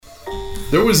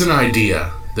There was an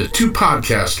idea that two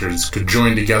podcasters could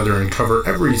join together and cover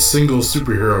every single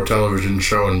superhero television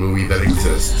show and movie that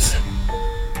exists.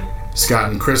 Scott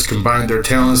and Chris combined their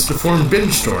talents to form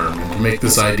BingeStorm and to make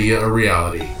this idea a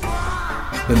reality.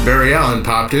 Then Barry Allen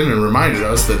popped in and reminded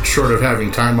us that short of having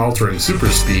time-altering super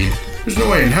speed, there's no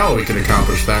way in hell we can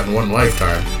accomplish that in one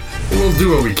lifetime, but we'll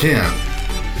do what we can.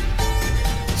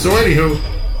 So anywho,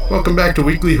 welcome back to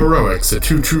Weekly Heroics, a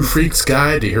two true freaks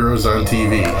guide to heroes on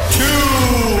TV. Two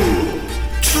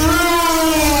true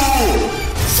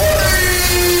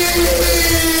freaks!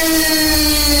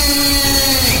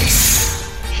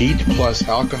 Heat plus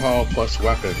alcohol plus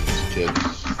weapons,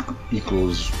 kids,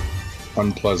 equals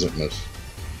unpleasantness.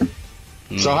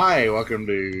 So hi, welcome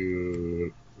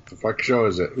to... what the fuck show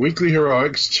is it? Weekly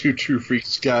Heroics, two true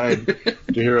freaks guide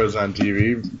to heroes on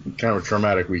TV. Kind of a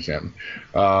traumatic weekend.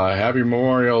 Happy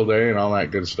Memorial Day and all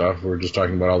that good stuff. We're just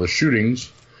talking about all the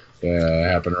shootings that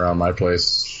happened around my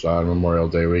place on Memorial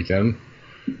Day weekend.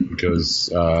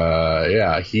 Because,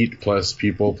 heat plus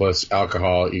people plus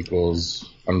alcohol equals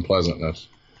unpleasantness.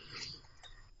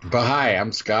 But hi,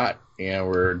 I'm Scott, and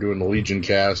we're doing the Legion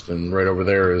cast, and right over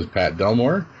there is Pat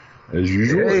Delmore, as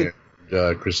usual. Hey.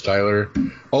 Chris Tyler,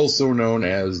 also known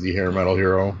as the Hair Metal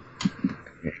Hero.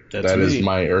 That's That me. is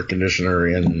my air conditioner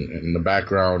in the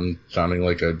background, sounding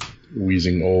like a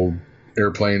wheezing old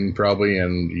airplane,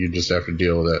 and you just have to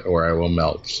deal with it, or I will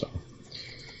melt. So,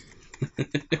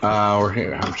 I'm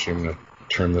going to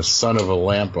turn the son of a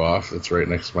lamp off. That's right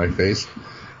next to my face.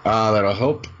 That'll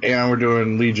help. And we're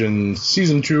doing Legion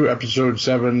Season 2, Episode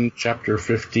 7, Chapter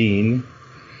 15.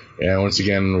 And once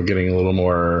again, we're getting a little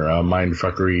more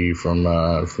mindfuckery from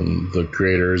the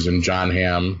creators and John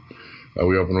Hamm.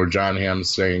 We open with John Hamm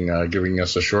saying, giving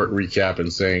us a short recap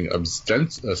and saying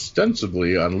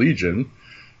ostensibly on Legion.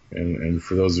 And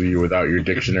for those of you without your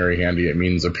dictionary handy, it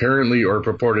means apparently or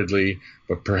purportedly,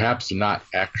 but perhaps not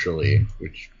actually,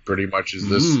 which pretty much is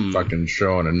this fucking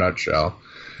show in a nutshell.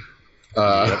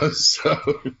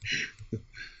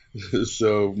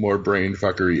 So more brain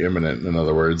fuckery imminent, in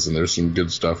other words, and there's some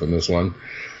good stuff in this one.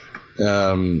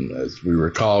 As we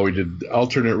recall, we did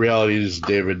alternate realities,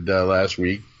 David, last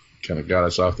week. Kind of got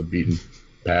us off the beaten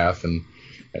path, and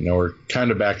now we're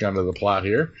kind of back onto the plot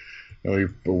here.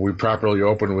 And we properly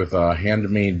opened with a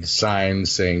handmade sign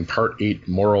saying Part 8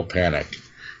 Moral Panic,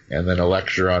 and then a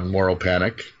lecture on moral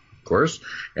panic, of course,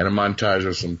 and a montage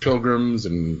of some pilgrims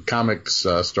and comics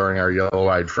starring our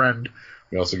yellow-eyed friend.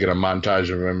 We also get a montage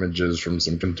of images from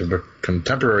some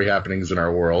contemporary happenings in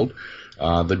our world.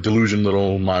 The delusion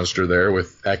little monster there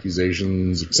with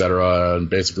accusations, etc., and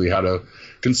basically how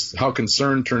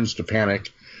concern turns to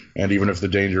panic. And even if the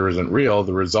danger isn't real,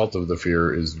 the result of the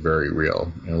fear is very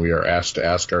real. And we are asked to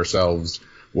ask ourselves,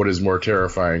 what is more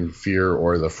terrifying, fear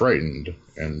or the frightened?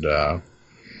 And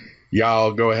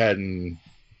y'all go ahead and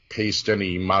paste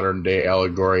any modern-day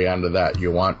allegory onto that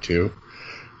you want to.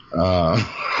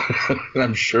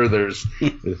 I'm sure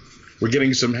we're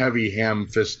getting some heavy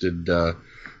ham-fisted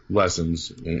lessons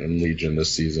in Legion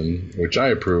this season, which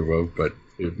I approve of, but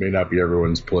it may not be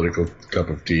everyone's political cup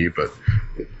of tea, but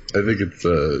I think it's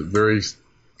very,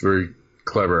 very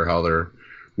clever how they're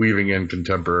weaving in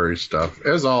contemporary stuff,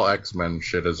 as all X-Men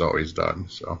shit has always done.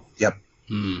 So, Yep.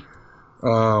 Some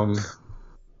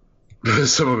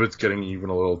of it's getting even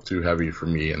a little too heavy for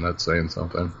me, and that's saying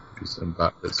something. I'm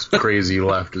not as crazy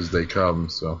left as they come.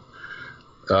 So,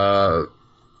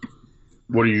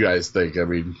 what do you guys think? I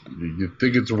mean, do you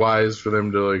think it's wise for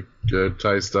them to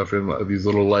tie stuff in, these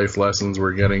little life lessons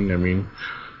we're getting? I mean,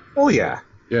 Oh, yeah.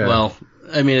 yeah. Well,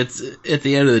 I mean, it's at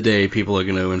the end of the day, people are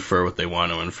going to infer what they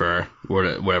want to infer,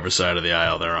 whatever side of the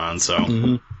aisle they're on.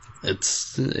 So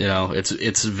it's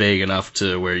it's vague enough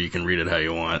to where you can read it how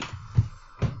you want.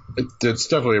 It's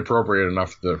definitely appropriate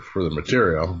enough for the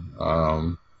material.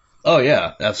 Oh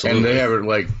yeah, absolutely. And they haven't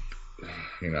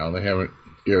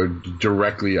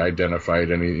directly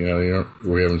identified any.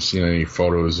 We haven't seen any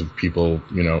photos of people,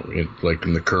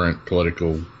 in the current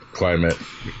political climate,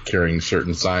 carrying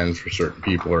certain signs for certain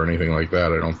people or anything like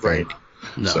that. I don't think.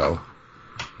 No. So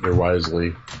they're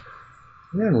wisely.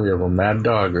 Man, we have a mad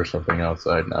dog or something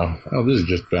outside now. Oh, this has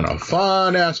just been a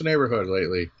fun ass neighborhood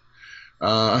lately.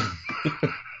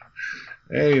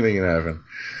 Anything can happen.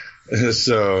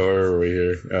 So, where are we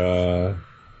here?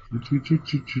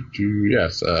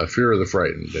 Yes, Fear of the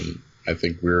Frightened. And I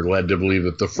think we're led to believe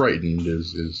that the frightened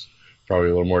is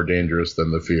probably a little more dangerous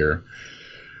than the fear.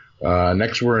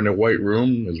 Next, we're in a white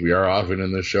room, as we are often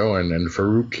in the show, and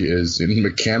Farouk is in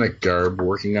mechanic garb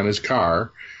working on his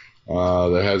car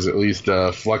that has at least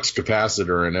a flux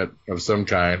capacitor in it of some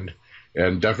kind,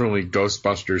 and definitely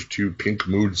Ghostbusters 2 pink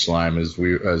mood slime as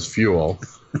fuel.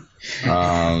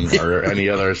 or any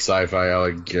other sci-fi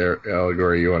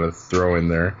allegory you want to throw in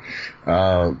there.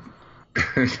 That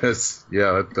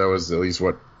was at least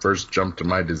what first jumped to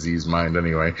my disease mind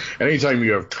anyway. Anytime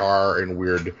you have car and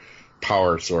weird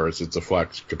power source, it's a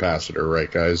flux capacitor,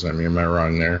 right, guys? I mean, am I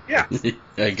wrong there? Yeah.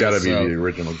 It's gotta be the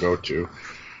original go-to.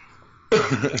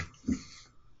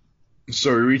 So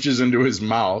he reaches into his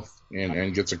mouth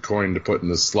and gets a coin to put in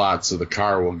the slot so the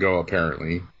car will go,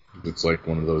 apparently. It's like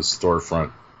one of those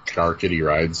storefront car kiddie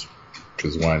rides,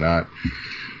 because why not?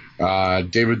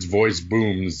 David's voice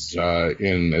booms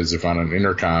in as if on an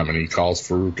intercom, and he calls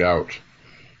Farouk out.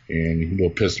 And he's a little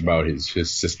pissed about his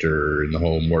sister and the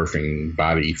whole morphing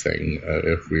body thing,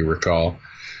 if we recall.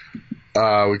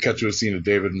 We cut to a scene of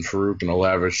David and Farouk in a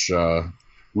lavish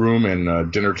room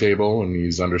and dinner table, and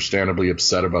he's understandably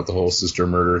upset about the whole sister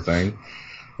murder thing.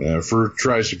 Farouk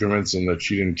tries to convince him that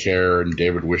she didn't care, and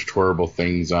David wished horrible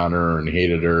things on her and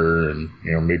hated her, and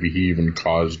maybe he even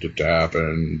caused it to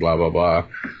happen, blah blah blah.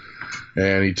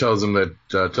 And he tells him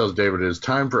tells David it is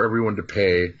time for everyone to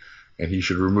pay, and he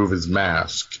should remove his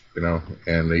mask,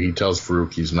 and he tells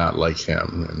Farouk he's not like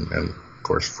him, and of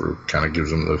course Farouk kind of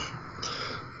gives him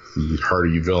the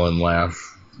hearty villain laugh.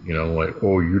 Like,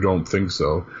 oh, you don't think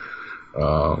so?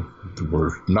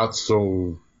 We're not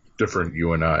so different,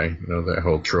 you and I. That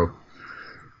whole trope.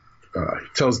 He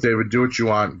tells David, do what you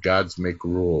want. Gods make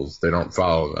rules. They don't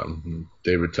follow them. And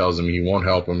David tells him he won't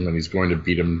help him, and he's going to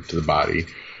beat him to the body.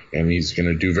 And he's going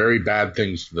to do very bad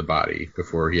things to the body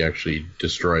before he actually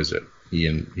destroys it. He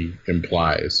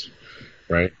implies,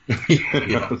 right?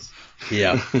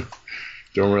 Yeah.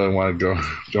 Don't really want to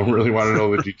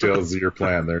know the details of your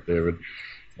plan there, David.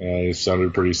 He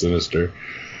sounded pretty sinister.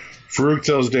 Farouk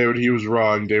tells David he was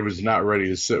wrong. David's not ready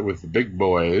to sit with the big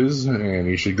boys, and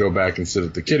he should go back and sit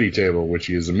at the kiddie table, which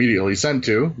he is immediately sent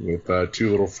to with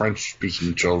two little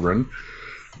French-speaking children.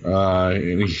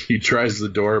 And he tries the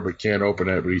door but can't open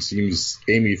it, but he sees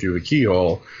Amy through the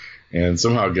keyhole and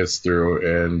somehow gets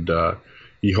through, and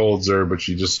he holds her, but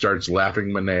she just starts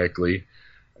laughing maniacally.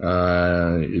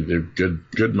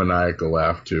 Good maniacal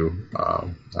laugh too,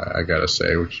 I gotta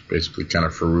say, which is basically kind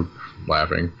of Farouk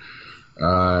laughing.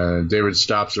 David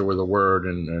stops her with a word,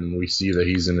 and we see that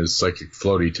he's in his psychic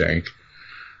floaty tank.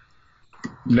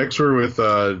 Next we're with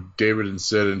David and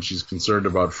Sid, and she's concerned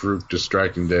about Farouk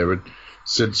distracting David.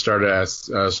 Sid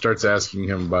starts asking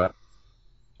him about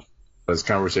his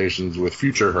conversations with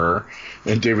future her,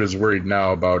 and David is worried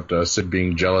now about Sid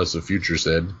being jealous of future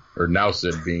Sid, or now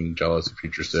Sid being jealous of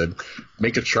future Sid.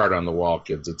 Make a chart on the wall,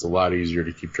 kids. It's a lot easier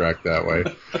to keep track that way.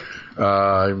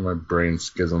 My brain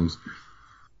schisms.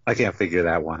 I can't figure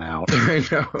that one out. I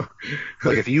know.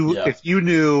 Like if you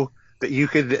knew that you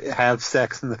could have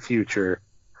sex in the future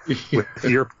with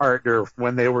your partner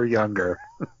when they were younger,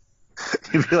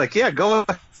 you'd be like, yeah, go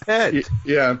ahead.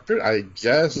 Yeah, I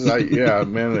guess.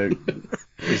 Man,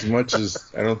 as much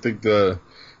as I don't think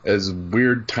as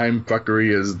weird time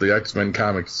fuckery as the X-Men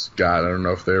comics got, I don't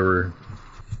know if they ever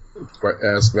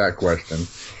asked that question.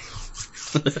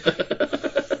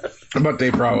 But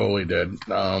they probably did.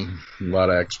 A lot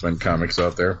of X-Men comics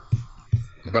out there.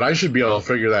 But I should be able to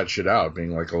figure that shit out,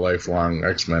 being like a lifelong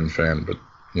X-Men fan. But,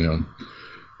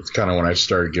 it's kind of when I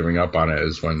started giving up on it,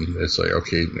 is when it's like,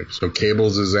 okay, so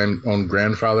Cable's his own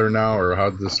grandfather now, or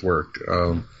how'd this work?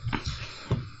 I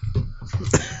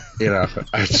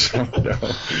just don't know.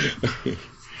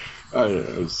 I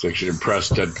was actually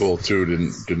impressed Deadpool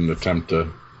 2 didn't attempt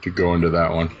to go into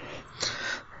that one.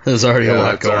 There's already a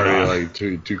lot going on. Like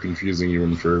too confusing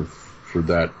even for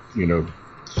that,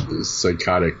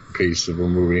 psychotic pace of a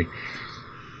movie.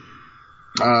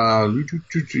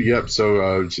 Yep,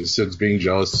 so Sid's being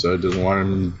jealous, doesn't want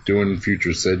him doing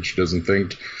future Sid. She doesn't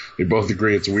think. They both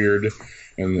agree it's weird,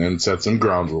 and set some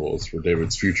ground rules for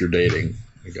David's future dating,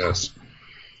 I guess.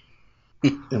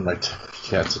 And my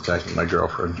cat's attacking my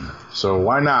girlfriend. So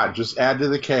why not? Just add to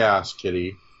the chaos,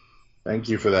 kitty. Thank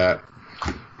you for that.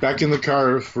 Back in the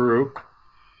car with Farouk.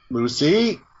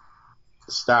 Lucy?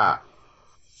 Stop.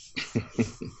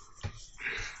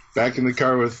 Back in the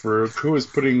car with Farouk, who is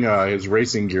putting his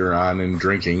racing gear on and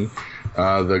drinking.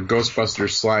 The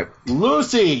Ghostbusters slide.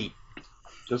 Lucy!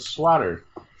 Just swat her.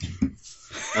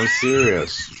 I'm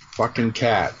serious. Fucking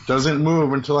cat. Doesn't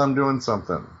move until I'm doing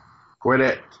something. Quit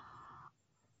it.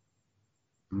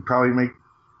 You probably make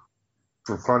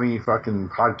for funny fucking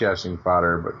podcasting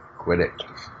fodder, but quit it.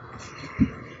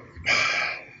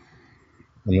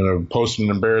 I'm going to post an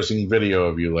embarrassing video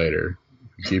of you later.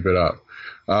 Keep it up.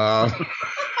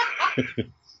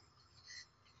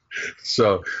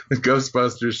 So the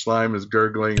Ghostbusters slime is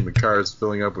gurgling and the car is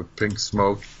filling up with pink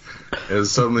smoke.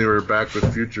 As suddenly we're back to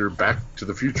the future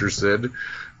Sid.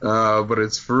 But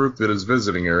it's Farouk that is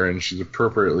visiting her, and she's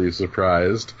appropriately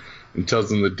surprised and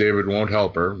tells him that David won't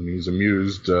help her. And he's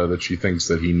amused that she thinks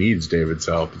that he needs David's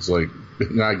help. It's like,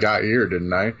 I got here,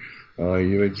 didn't I?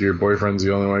 You think your boyfriend's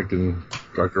the only one who can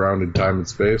fuck around in time and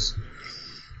space?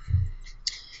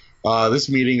 This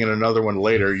meeting and another one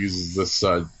later uses this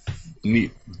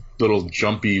neat little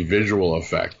jumpy visual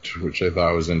effect, which I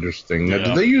thought was interesting. Now,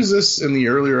 did they use this in the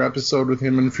earlier episode with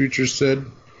him and Future Sid?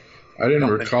 I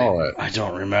didn't recall it. I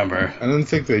don't remember. I didn't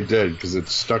think they did, because it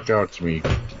stuck out to me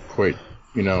quite,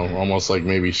 almost like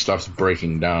maybe stuff's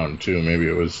breaking down, too. Maybe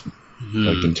it was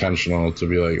like intentional to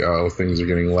be like, oh, things are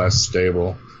getting less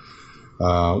stable.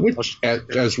 Which,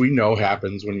 as we know,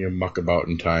 happens when you muck about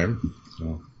in time.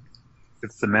 So.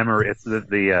 It's the memory. It's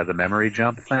the memory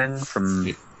jump thing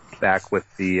from back with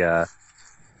the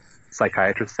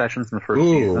psychiatrist sessions in the first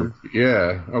season.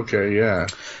 Yeah. Okay. Yeah.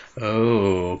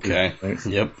 Oh. Okay.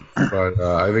 Yep. But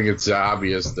I think it's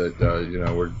obvious that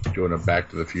we're doing a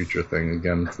Back to the Future thing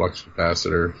again, flux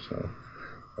capacitor. So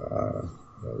that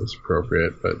was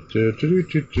appropriate. But so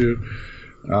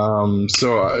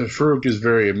Farouk is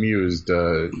very amused.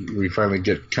 We finally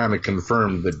get kind of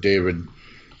confirmed that David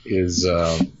is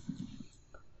the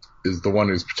one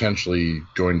who's potentially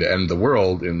going to end the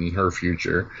world in her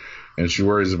future, and she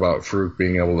worries about Farouk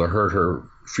being able to hurt her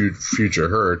future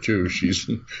her too. She's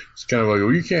kind of like,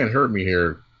 well, you can't hurt me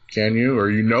here, can you?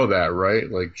 Or you know that, right?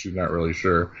 Like, she's not really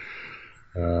sure.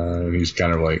 And he's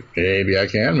kind of like, maybe I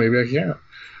can, maybe I can't.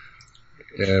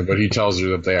 But he tells her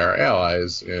that they are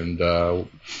allies, and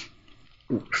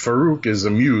Farouk is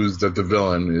amused that the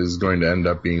villain is going to end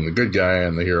up being the good guy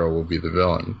and the hero will be the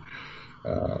villain.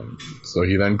 So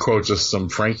he then quotes us some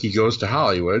Frankie Goes to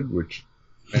Hollywood, which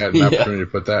I had an opportunity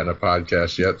to put that in a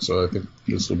podcast yet, so I think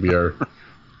this will be our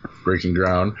breaking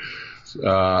ground.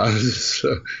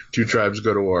 Two tribes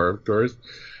go to war, of course.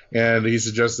 And he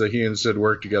suggests that he and Sid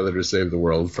work together to save the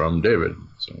world from David.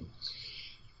 So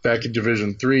back in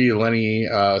Division 3, Lenny /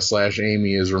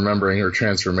 Amy is remembering her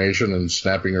transformation and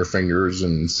snapping her fingers,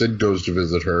 and Sid goes to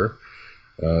visit her.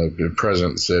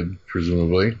 Present Sid,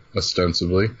 presumably,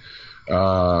 ostensibly.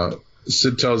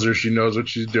 Sid tells her she knows what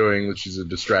she's doing, that she's a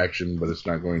distraction, but it's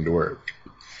not going to work.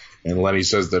 And Lenny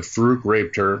says that Farouk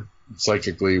raped her,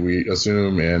 psychically, we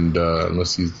assume, and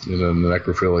unless he's in a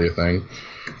necrophilia thing.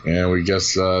 And we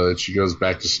guess that she goes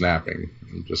back to snapping.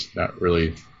 Just not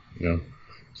really, we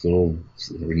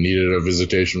needed a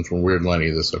visitation from Weird Lenny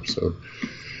this episode.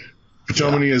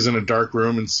 Ptomany is in a dark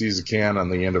room and sees a can on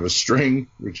the end of a string,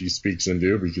 which he speaks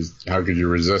into, because how could you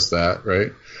resist that,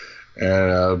 right?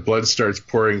 And blood starts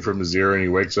pouring from his ear, and he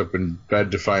wakes up in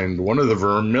bed to find one of the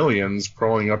vermilions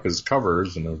crawling up his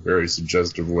covers in a very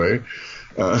suggestive way.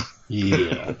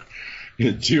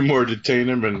 Two more detain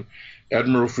him, and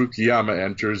Admiral Fukuyama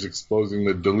enters, exposing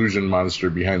the delusion monster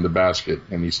behind the basket,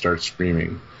 and he starts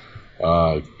screaming.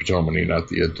 Ptomany, not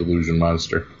the delusion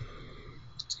monster.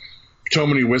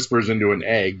 Ptomany whispers into an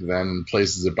egg, then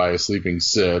places it by a sleeping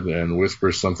Sid, and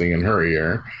whispers something in her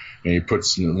ear. And he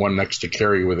puts one next to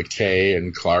Carrie with a K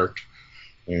and Clark.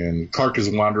 And Clark is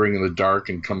wandering in the dark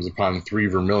and comes upon 3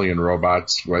 vermilion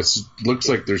robots who looks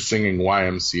like they're singing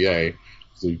YMCA.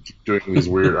 So they keep doing these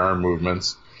weird arm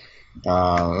movements.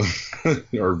 Or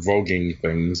voguing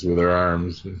things with their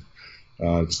arms.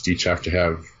 Just each have to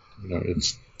have,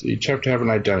 each have to have an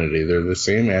identity. They're the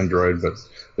same android, but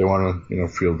they want to,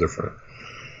 feel different.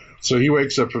 So he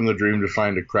wakes up from the dream to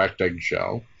find a cracked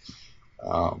eggshell.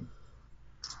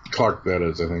 Clark, that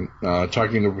is, I think,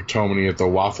 talking to Ptomany at the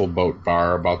Waffle Boat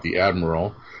bar about the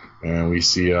Admiral, and we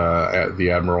see the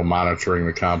Admiral monitoring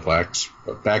the complex.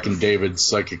 But back in David's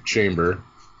psychic chamber,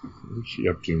 what's she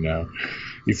up to now?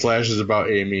 He flashes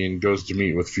about Amy and goes to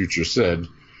meet with future Sid,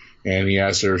 and he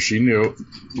asks her if she knew.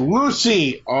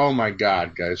 Lucy! Oh my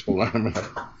God, guys, hold on a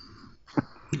minute.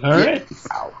 All right.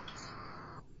 Ow.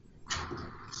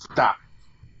 Stop.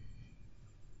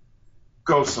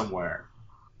 Go somewhere.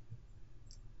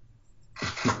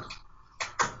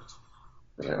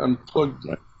 I unplugged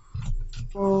my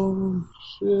phone.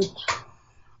 Shit.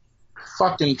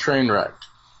 Fucking train wreck.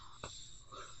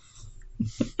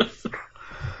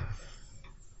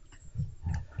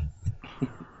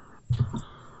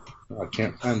 I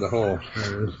can't find the hole.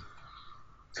 There it is.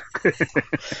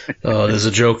 Oh, there's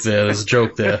a joke there.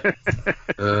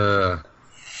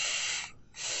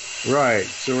 Right,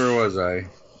 so where was I?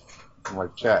 My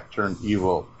cat turned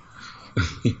evil.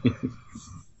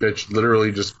 Bitch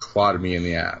literally just clawed me in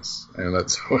the ass. And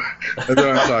that's what I'm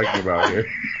talking about here.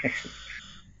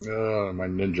 Oh, my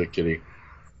ninja kitty.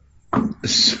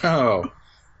 So,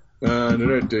 where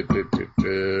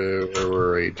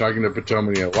were we? Talking to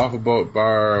Potomany at Waffle Boat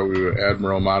Bar. We were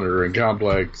Admiral Monitoring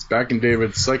Complex. Back in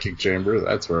David's psychic chamber.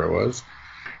 That's where it was.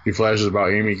 He flashes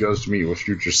about Amy, goes to meet with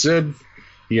future Sid.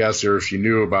 He asks her if she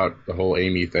knew about the whole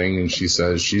Amy thing, and she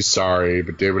says she's sorry,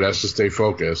 but David has to stay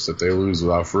focused if they lose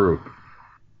without Farouk.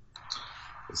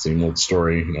 The same old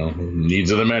story,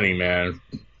 needs of the many, man.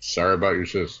 Sorry about your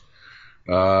sis.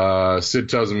 Sid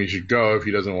tells him he should go if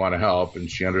he doesn't want to help, and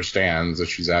she understands that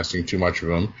she's asking too much of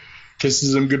him.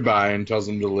 Kisses him goodbye and tells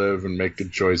him to live and make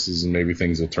good choices, and maybe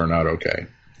things will turn out okay.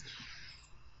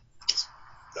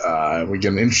 We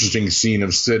get an interesting scene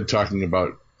of Sid talking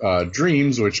about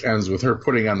dreams, which ends with her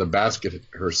putting on the basket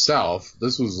herself.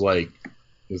 This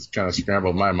kind of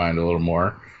scrambled my mind a little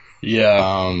more.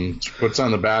 Yeah. She puts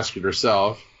on the basket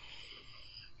herself.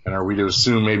 And are we to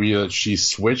assume maybe that she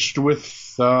switched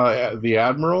with the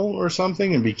Admiral or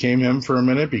something and became him for a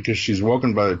minute, because she's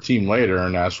woken by the team later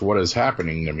and asked, what is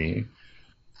happening to me?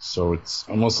 So it's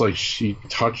almost like she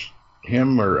touched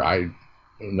him, or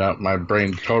my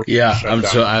brain totally shut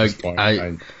down at this point.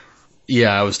 I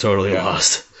was totally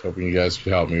lost. Hoping you guys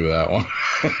could help me with that one.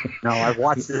 No, I've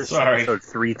watched this episode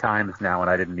 3 times now, and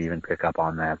I didn't even pick up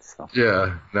on that. So.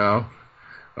 Yeah, no.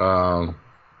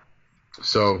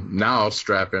 So now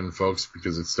strap in, folks,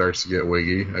 because it starts to get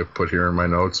wiggy. I put here in my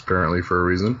notes, apparently for a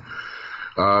reason.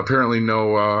 Apparently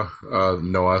Noah,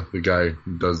 the guy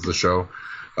who does the show,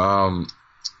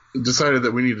 decided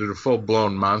that we needed a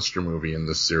full-blown monster movie in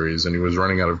this series, and he was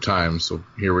running out of time, so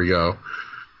here we go.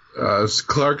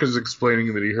 Clark is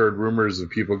explaining that he heard rumors of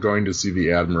people going to see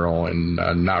the Admiral and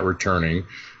not returning,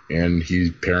 and he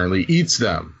apparently eats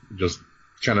them. Just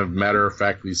kind of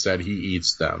matter-of-factly said he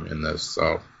eats them in this,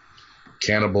 so...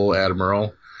 Cannibal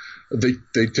Admiral.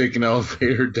 They take an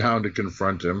elevator down to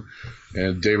confront him,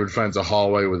 and David finds a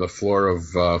hallway with a floor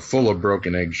of full of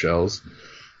broken eggshells.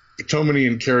 Potomany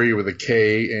and Carrie with a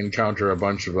K encounter a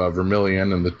bunch of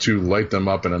Vermilion, and the two light them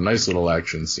up in a nice little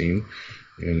action scene.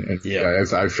 And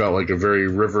I felt like a very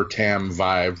River Tam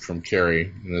vibe from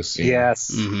Carrie in this scene.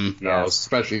 Yes. Mm-hmm.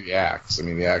 Especially the axe. I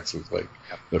mean, the axe was like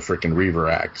the freaking Reaver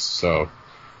axe. So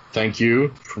thank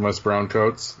you from us brown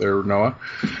coats there, Noah.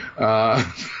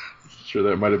 Sure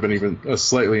that might have been even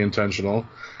slightly intentional.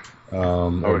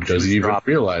 Or does he even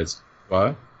realize?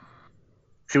 What?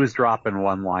 She was dropping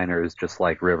one-liners just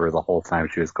like River the whole time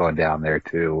she was going down there,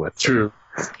 too. With True.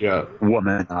 Yeah.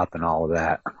 Woman up and all of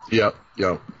that. Yep.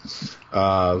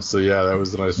 So, yeah, that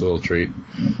was a nice little treat.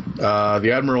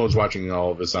 The Admiral is watching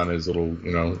all of this on his little,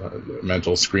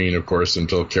 mental screen, of course,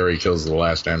 until Carrie kills the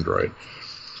last android.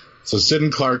 So Sid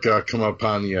and Clark come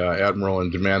upon the Admiral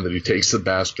and demand that he takes the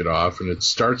basket off, and it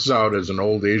starts out as an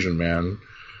old Asian man,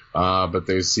 but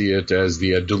they see it as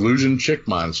the Delusion Chick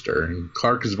Monster, and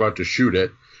Clark is about to shoot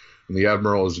it, and the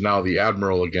Admiral is now the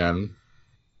Admiral again,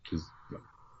 his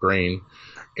brain,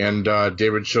 and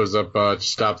David shows up to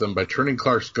stop them by turning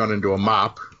Clark's gun into a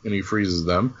mop, and he freezes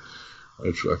them,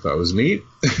 which I thought was neat.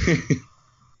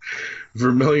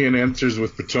 Vermilion enters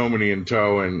with Potomany in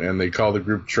tow, and they call the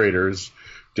group traitors.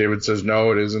 David says,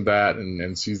 no, it isn't that,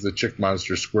 and sees the chick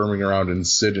monster squirming around in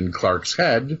Sid and Clark's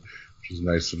head, which is a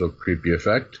nice little creepy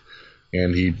effect.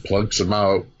 And he plucks them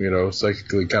out,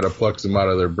 psychically kind of plucks them out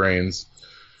of their brains.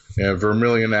 And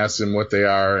Vermilion asks him what they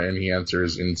are, and he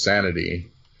answers insanity.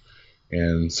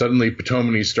 And suddenly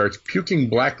Potomany starts puking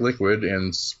black liquid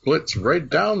and splits right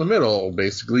down the middle,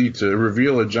 basically, to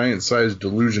reveal a giant-sized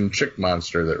delusion chick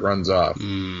monster that runs off.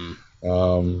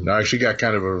 Now, she got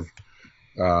kind of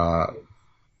a...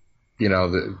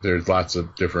 there's lots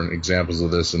of different examples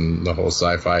of this in the whole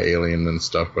sci-fi alien and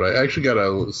stuff, but I actually got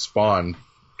a Spawn.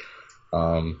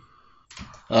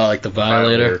 Like the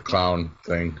Violator clown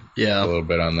thing. Yeah. A little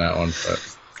bit on that one.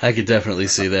 But, I could definitely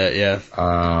see that, yeah.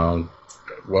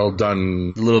 Well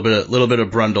done. A little bit of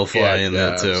Brundlefly in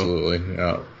that, too. Absolutely,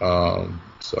 yeah.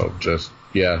 So just,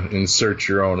 insert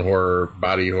your own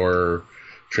body horror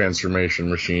transformation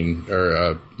machine,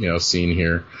 or, scene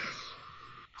here.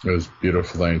 It was a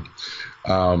beautiful thing.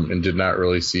 And did not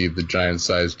really see the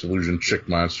giant-sized delusion chick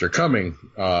monster coming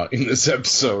in this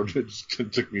episode. It just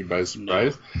took me by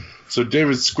surprise. So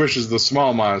David squishes the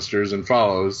small monsters and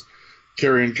follows.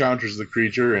 Carrie encounters the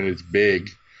creature, and it's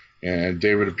big. And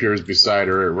David appears beside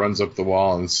her. It runs up the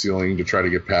wall and ceiling to try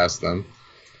to get past them.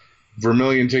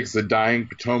 Vermilion takes the dying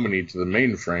Potomany to the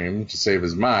mainframe to save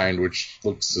his mind, which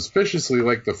looks suspiciously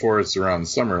like the forests around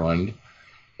Summerland.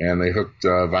 And they hooked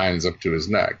vines up to his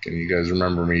neck. And you guys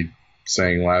remember me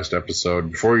saying last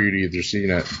episode, before you'd either seen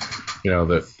it,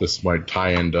 that this might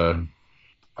tie into,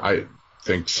 I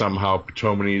think somehow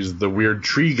Potomany's the weird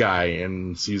tree guy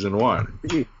in season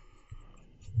 1.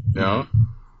 You know?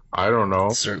 I don't know.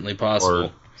 It's certainly possible.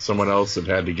 Or someone else that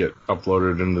had to get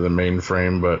uploaded into the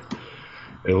mainframe, but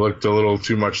it looked a little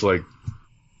too much like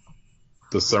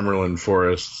the Summerlin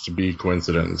Forest to be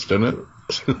coincidence, didn't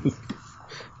it?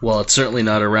 Well, it's certainly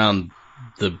not around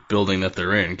the building that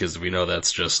they're in, because we know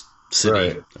that's just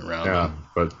city around them.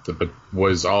 But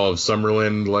was all of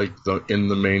Summerlin like in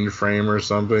the mainframe or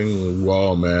something?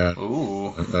 Whoa, man.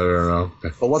 Ooh. I don't know.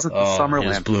 It wasn't the Summerland. It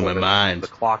just blew my mind. The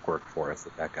Clockwork Forest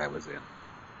that guy was in.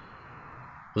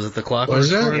 Was it the Clockwork? Was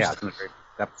that? Yeah, it's in the great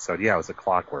episode. Yeah, it was the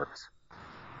Clockworks.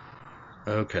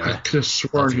 Okay. I could have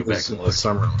sworn he was in the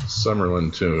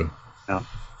Summerlin too. No,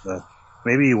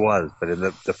 maybe he was, but in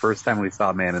the first time we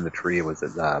saw Man in the Tree, it was at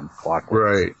Clockworks.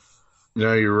 Right.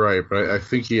 No, you're right, but I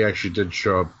think he actually did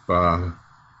show up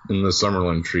in the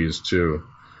Summerlin trees too,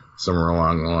 somewhere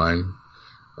along the line.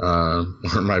 Or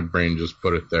my brain just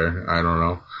put it there. I don't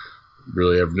know.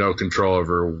 Really have no control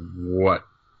over what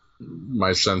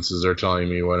my senses are telling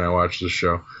me when I watch the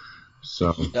show.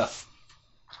 So it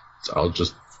all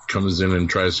just comes in and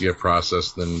tries to get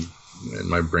processed, and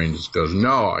my brain just goes,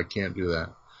 no, I can't do that.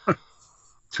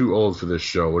 Too old for this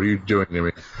show. What are you doing to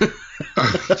me?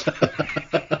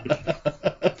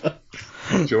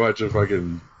 You watch a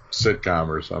fucking sitcom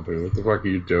or something. What the fuck are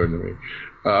you doing to me?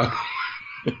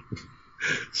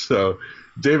 So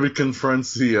David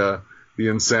confronts the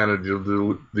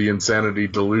insanity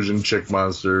delusion chick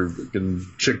monster,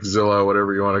 chickzilla,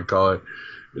 whatever you want to call it.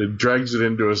 It drags it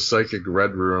into a psychic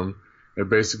red room. It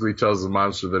basically tells the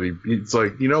monster that he's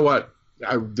like, you know what?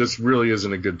 This really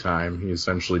isn't a good time. He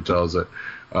essentially tells it.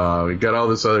 We got all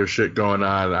this other shit going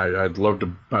on. I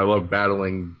love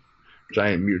battling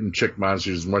giant mutant chick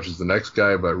monsters as much as the next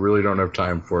guy, but really don't have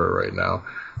time for it right now.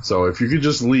 So if you could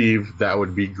just leave, that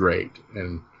would be great.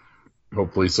 And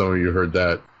hopefully some of you heard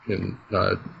that in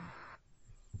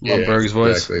Lundberg's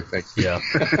voice. Exactly. Thank you.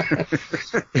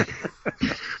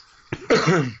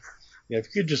 Yeah. Yeah, if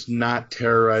you could just not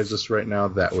terrorize us right now,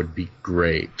 that would be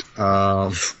great.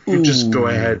 You just go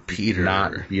ahead, Peter,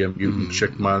 not be a mutant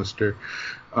chick monster.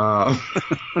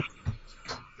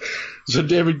 So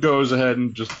David goes ahead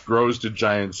and just grows to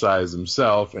giant size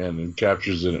himself and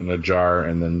captures it in a jar,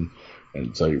 and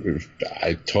so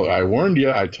I warned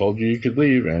you, I told you could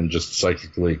leave, and just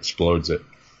psychically explodes it.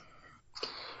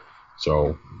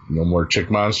 So no more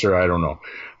chick monster. I don't know.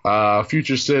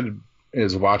 Future Sid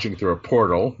is watching through a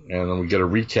portal, and then we get a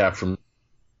recap from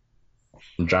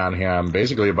John Hamm,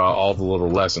 basically about all the little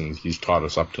lessons he's taught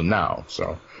us up to now.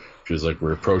 So feels like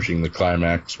we're approaching the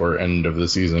climax or end of the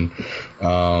season.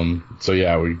 So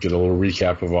yeah, we get a little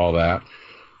recap of all that.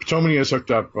 Potomany is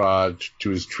hooked up to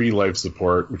his tree life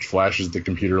support, which flashes the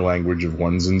computer language of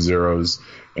ones and zeros,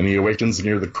 and he awakens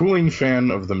near the cooling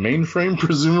fan of the mainframe,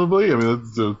 presumably. I mean,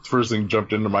 that's the first thing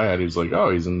jumped into my head. He's like, oh,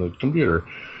 he's in the computer.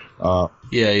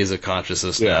 Yeah, he's a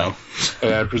consciousness now.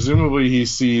 And presumably he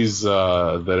sees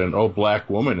that an old black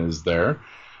woman is there,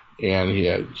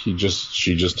 and she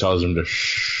just tells him to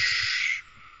shh,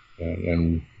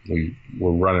 and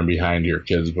we're running behind here,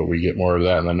 kids, but we get more of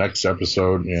that in the next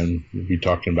episode, and we'll be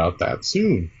talking about that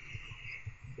soon.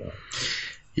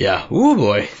 Yeah. Ooh,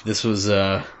 boy. This was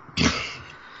kind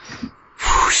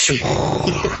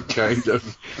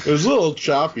of. It was a little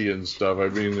choppy and stuff. I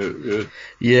mean, it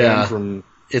yeah. came from.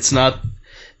 It's not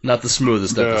the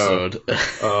smoothest episode.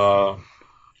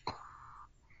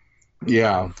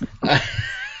 Yeah. I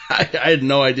had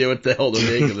no idea what the hell to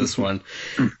make of this one,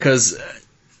 because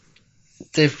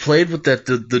they've played with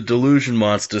the delusion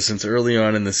monster since early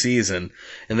on in the season,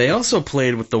 and they also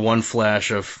played with the one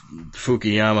flash of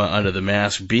Fukuyama under the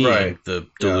mask being the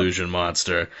delusion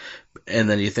monster, and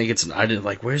then you think I didn't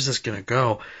like, where's this gonna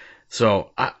go?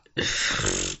 So I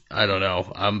don't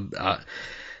know.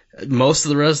 Most of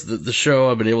the rest of the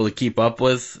show I've been able to keep up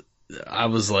with. I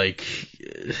was like,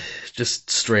 just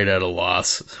straight at a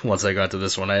loss once I got to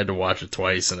this one. I had to watch it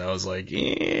twice, and I was like,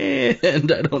 and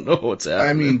I don't know what's happening.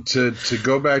 I mean, to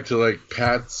go back to like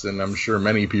Pat's, and I'm sure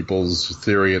many people's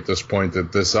theory at this point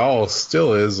that this all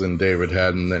still is in David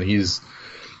Haddon, that he's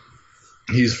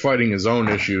fighting his own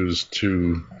issues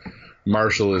to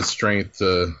marshal his strength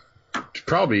to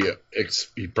probably, you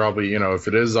know, if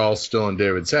it is all still in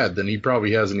David's head, then he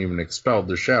probably hasn't even expelled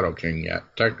the Shadow King yet,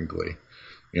 technically.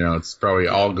 You know, it's probably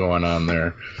all going on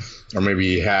there. Or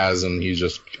maybe he has and he's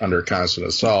just under constant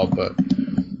assault. But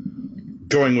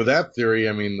going with that theory,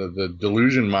 I mean, the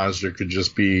delusion monster could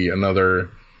just be another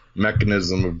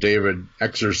mechanism of David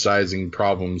exercising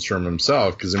problems from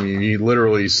himself. Because, I mean, he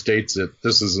literally states that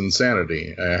this is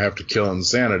insanity. I have to kill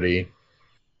insanity,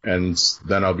 and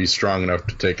then I'll be strong enough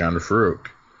to take on Farouk.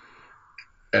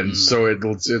 And so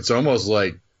it's almost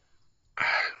like...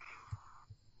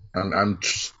 I'm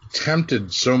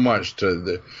tempted so much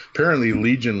to apparently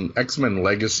Legion X-Men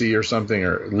Legacy or something,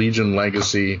 or Legion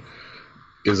Legacy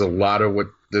is a lot of what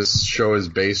this show is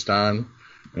based on.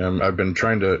 I've been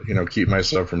trying to, keep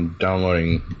myself from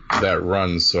downloading that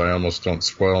run so I almost don't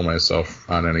spoil myself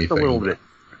on anything. A little bit.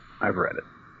 I've read it.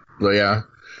 But yeah.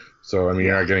 So, I mean,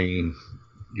 you're not getting...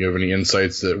 Do you have any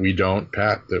insights that we don't,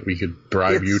 Pat, that we could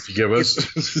bribe you to give us?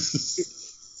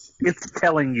 It's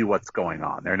telling you what's going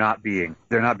on. They're not being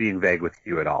vague with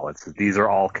you at all. These are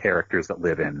all characters that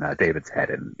live in David's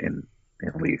head in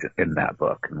Legion, in that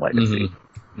book, in Legacy.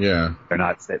 Mm-hmm. Yeah.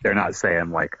 They're not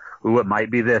saying like, ooh, it might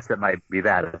be this, it might be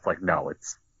that. It's like, no,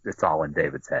 it's all in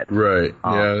David's head. Right. Yeah,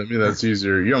 I mean, that's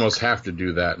easier. You almost have to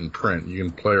do that in print. You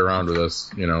can play around with us,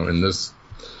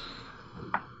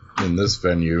 in this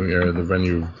venue, the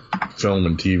venue film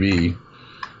and TV.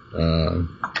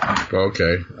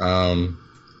 Okay.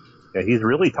 Yeah, he's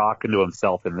really talking to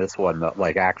himself in this one,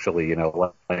 like actually,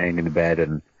 laying in bed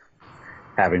and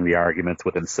having the arguments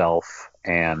with himself.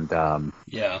 And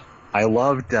yeah, I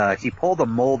loved he pulled a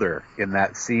Mulder in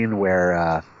that scene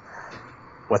where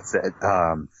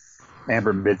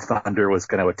Amber Midthunder was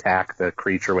going to attack the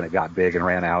creature when it got big and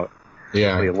ran out.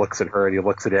 Yeah. And he looks at her and he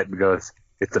looks at it and goes,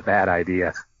 "It's a bad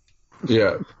idea."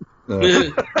 Yeah.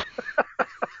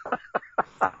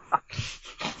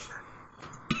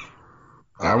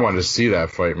 I wanted to see that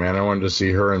fight, man. I wanted to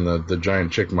see her and the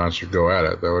giant chick monster go at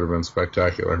it. That would have been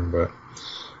spectacular, but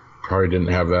probably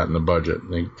didn't have that in the budget.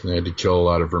 They had to kill a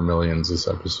lot of Vermilions this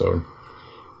episode.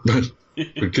 But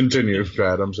continue,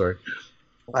 Pat. I'm sorry.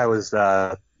 I was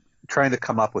trying to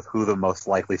come up with who the most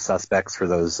likely suspects for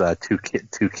those two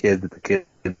kids at the kids'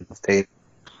 table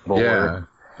were.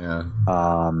 Yeah.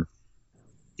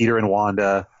 Peter and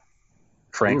Wanda,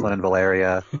 Franklin and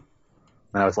Valeria. And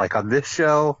I was like, on this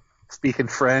show, speaking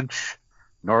French,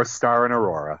 North Star and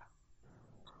Aurora.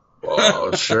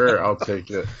 Oh, sure, I'll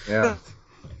take it. Yeah.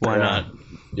 Why not?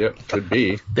 Yep, could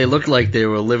be. They looked like they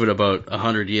were living about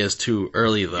 100 years too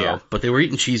early, though. Yeah. But they were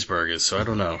eating cheeseburgers, so I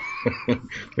don't know.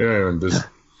 Yeah,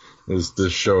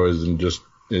 this show is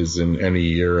in any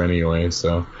year anyway.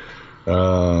 So,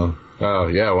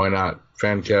 yeah, why not?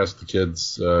 Fancast the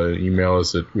kids. Email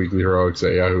us at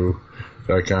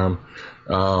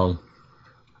weeklyheroics@yahoo.com.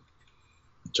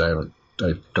 Which I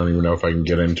don't even know if I can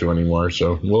get into anymore.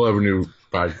 So we'll have a new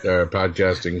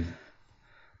podcasting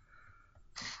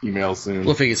email soon.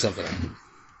 We'll figure something out.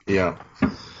 Yeah.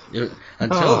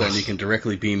 Until then, you can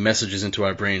directly beam messages into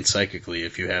our brain psychically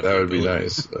if you have that would be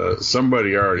nice.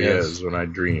 Somebody already is when I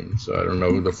dream, so I don't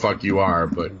know who the fuck you are,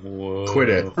 but quit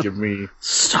it. Give me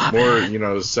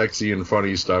more, sexy and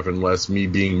funny stuff, and less me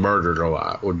being murdered a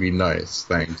lot would be nice.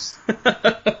 Thanks.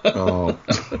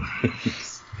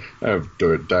 I've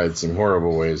died some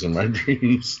horrible ways in my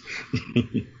dreams.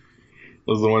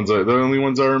 Those are the only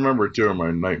ones I remember too are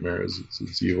my nightmares.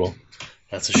 It's evil.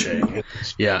 That's a shame.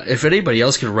 Yeah, if anybody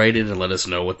else could write in and let us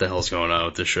know what the hell's going on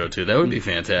with this show too, that would be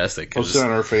fantastic. Post it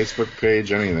on our Facebook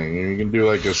page, anything. You can do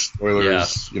like a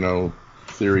spoilers,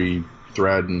 theory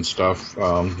thread and stuff.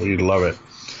 We'd love it.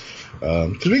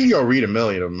 Because we can go read a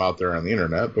million of them out there on the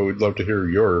internet, but we'd love to hear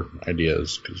your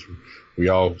ideas because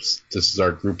this is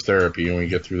our group therapy and we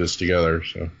get through this together.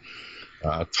 So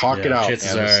talk it out, man. This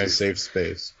is a safe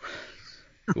space.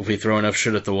 If we throw enough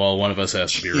shit at the wall, one of us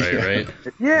has to be right?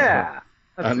 Yeah.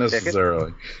 Not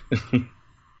necessarily.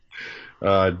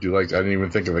 I didn't even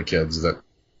think of the kids that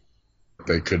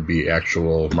they could be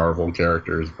actual Marvel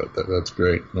characters, but that's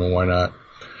great. Well, why not?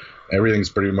 Everything's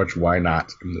pretty much why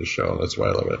not in this show. That's why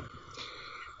I love it.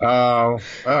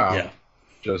 Yeah.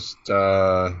 Just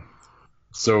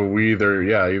so either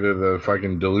the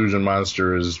fucking delusion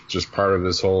monster is just part of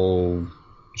this whole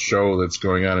show that's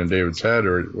going on in David's head,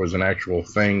 or it was an actual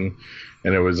thing,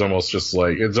 and it was almost just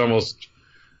like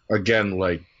again,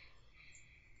 like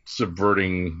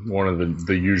subverting one of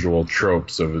the usual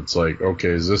tropes of it's like, okay,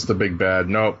 is this the big bad?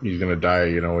 Nope, he's gonna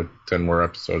die, with 10 more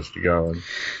episodes to go.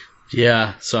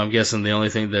 Yeah, so I'm guessing the only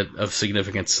thing of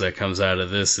significance that comes out of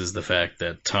this is the fact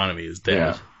that Ptonomy is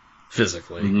dead,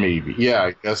 physically. Maybe. Yeah,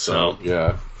 I guess so.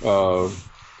 Yeah.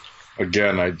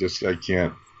 Again, I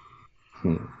can't.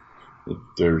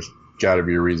 There's got to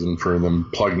be a reason for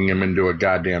them plugging him into a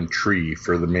goddamn tree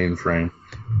for the mainframe.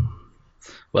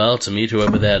 Well, to meet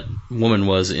whoever that woman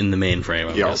was in the mainframe,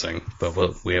 I'm guessing.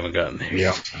 But we haven't gotten there.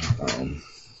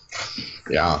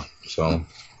 Yeah. So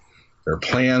there are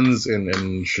plans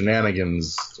and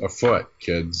shenanigans afoot,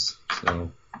 kids.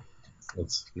 So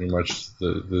that's pretty much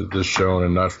the show in a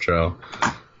nutshell.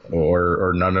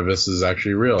 Or none of this is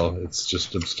actually real. It's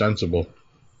just ostensible.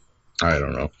 I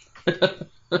don't know.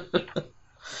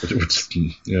 What's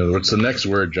the next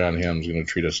word John Hamm's going to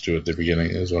treat us to at the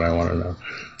beginning is what I want to know.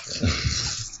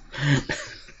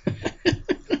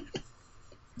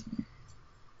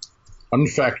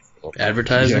 Unfactual.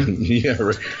 Advertising? Yeah,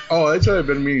 right. Oh, that's what I've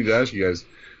been meaning to ask you guys.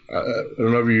 I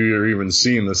don't know if you're even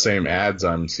seeing the same ads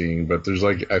I'm seeing, but there's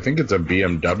I think it's a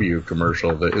BMW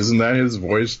commercial. Isn't that his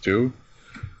voice too?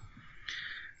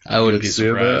 I wouldn't be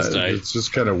surprised. It's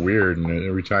just kind of weird, and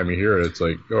every time you hear it, it's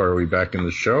like, oh, are we back in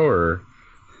the show, or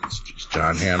is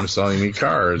John Hamm selling me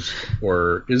cars,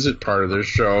 or is it part of their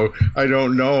show? I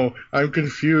don't know. I'm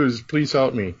confused. Please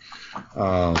help me.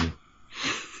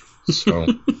 So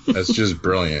that's just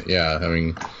brilliant. Yeah,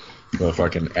 having the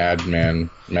fucking madman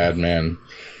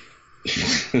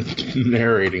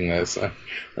narrating this. I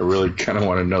really kind of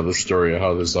want to know the story of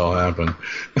how this all happened.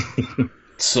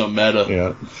 So meta.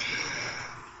 Yeah.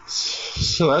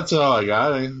 So that's all I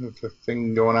got.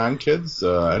 Anything going on, kids?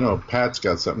 I know Pat's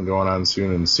got something going on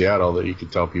soon in Seattle that you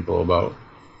could tell people about.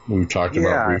 We've talked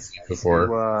about briefly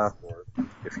before.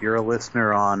 If you're a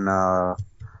listener on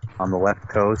the left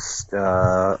coast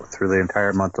through the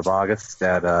entire month of August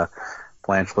at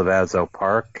Blanche Levazo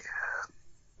Park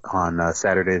on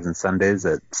Saturdays and Sundays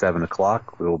at 7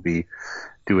 o'clock, we will be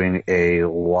doing a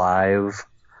live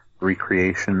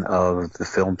recreation of the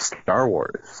film Star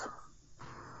Wars.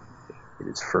 It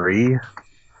is free.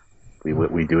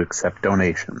 We do accept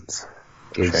donations.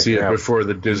 We'll see it before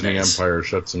the Disney Empire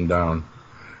shuts them down.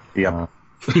 Yep.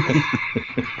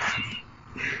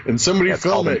 And somebody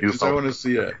film it, because I want to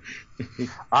see it.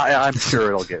 I'm sure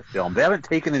it'll get filmed. They haven't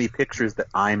taken any pictures that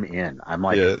I'm in. I'm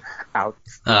out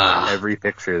in every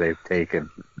picture they've taken.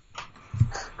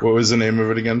 What was the name of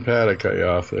it again, Pat? I cut you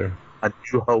off there. A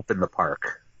New Hope in the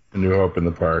Park. A New Hope in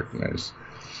the Park. Nice.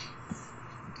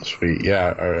 Sweet.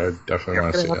 Yeah, I definitely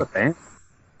want to see that. Band?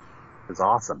 It's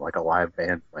awesome, like a live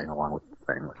band playing along with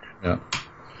the thing. Yeah.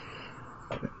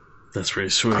 That's pretty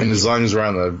sweet. And as long as we're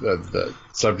on the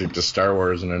subject of Star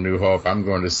Wars and A New Hope, I'm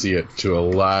going to see it to a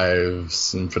live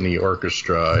symphony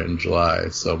orchestra in July.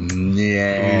 So,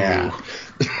 yeah.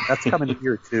 Ooh. That's coming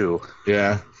here, too.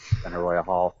 Yeah. Benaroya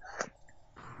Hall.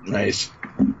 Nice.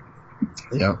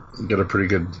 Yeah, got a pretty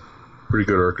good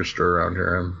orchestra around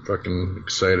here. I'm fucking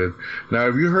excited. Now,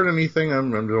 have you heard anything?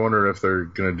 I'm wondering if they're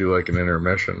going to do like an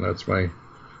intermission. That's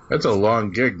a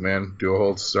long gig, man. Do a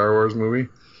whole Star Wars movie.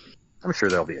 I'm sure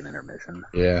there'll be an intermission.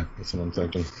 Yeah, that's what I'm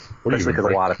thinking. Especially because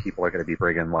a lot of people are going to be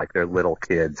bringing like their little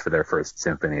kids for their first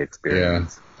symphony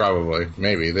experience. Yeah, probably.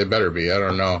 Maybe. They better be. I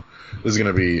don't know. This is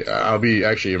going to be... I'll be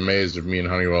actually amazed if me and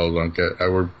Honeywell don't get...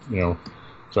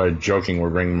 Sorry, joking, we're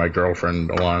bringing my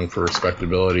girlfriend along for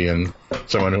respectability and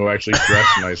someone who actually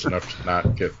dressed nice enough to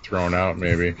not get thrown out,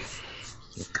 maybe.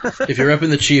 If you're up in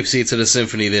the cheap seats at a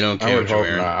symphony, they don't care. I would hope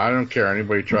not. I don't care.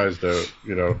 Anybody tries to,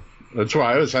 That's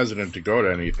why I was hesitant to go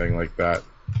to anything like that.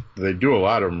 They do a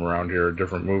lot of them around here at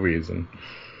different movies, and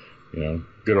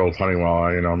good old Honeywell.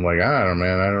 I'm like, I don't know,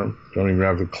 man. I don't even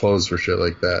have the clothes for shit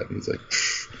like that. And he's like,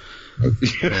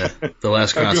 yeah. The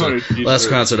last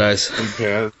concert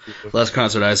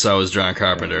I saw was John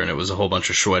Carpenter, and it was a whole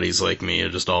bunch of sweaties like me,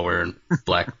 just all wearing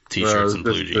black t-shirts and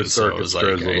blue jeans. So it was like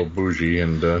a little bougie,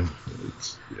 and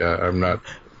I'm not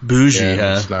bougie.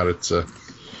 Yeah, it's not its.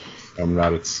 I'm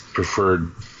not its preferred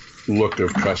look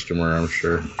of customer, I'm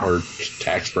sure, or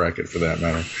tax bracket for that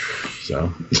matter.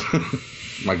 So,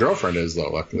 my girlfriend is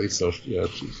though, luckily. So yeah,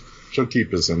 she'll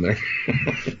keep us in there.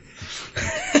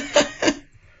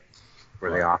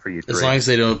 Where they offer you drinks. As long as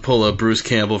they don't pull a Bruce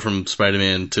Campbell from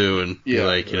Spider-Man 2 and be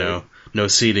like, no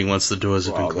seating once the doors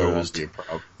have been closed.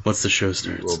 Once the show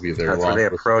starts. We'll be there. That's where they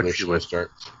approach you with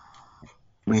starts.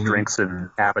 With drinks and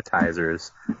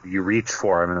appetizers. You reach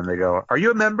for them, and then they go, "Are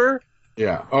you a member?"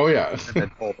 Yeah. Oh, yeah. And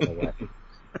then pull them away.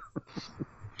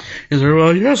 Is there?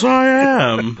 Well, yes, I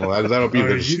am. Well, that'll be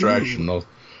the distraction. We're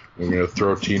going to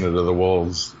throw Tina to the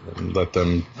wolves and let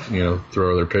them,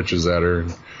 throw their pitches at her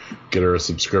and get her a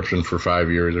subscription for 5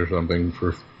 years or something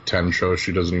for 10 shows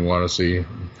she doesn't even want to see.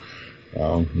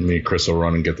 Me and Chris will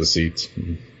run and get the seats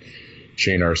and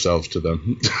chain ourselves to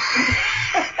them.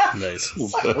 Nice.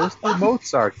 There's the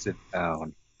Mozart's in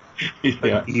town.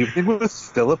 Yeah. Even with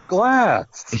Philip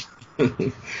Glass.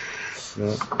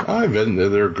 Yeah. I've been there.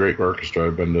 They're a great orchestra.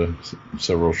 I've been to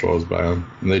several shows by them.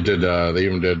 And they did. They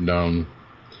even did.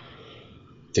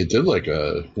 They did like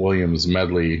a Williams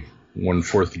medley one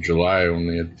 4th of July when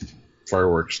they had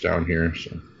fireworks down here.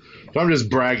 So I'm just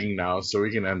bragging now, so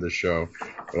we can end the show.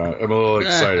 But I'm a little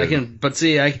excited. I can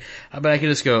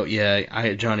just go.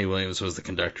 Yeah, Johnny Williams was the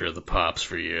conductor of the Pops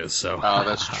for years. So. Oh,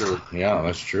 that's true. Yeah,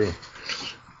 that's true.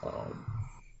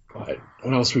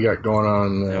 What else we got going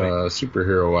on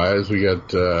superhero wise? We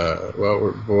got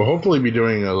we'll hopefully be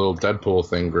doing a little Deadpool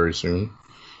thing very soon.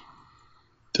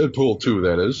 Deadpool 2,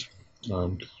 that is.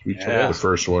 We tried the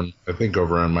first one, I think,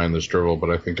 over on Mind the Stribble, but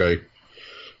I think I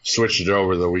switched it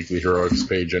over to the Weekly Heroics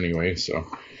page anyway, so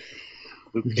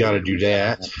we got to do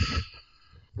that.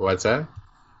 What's that?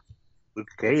 Luke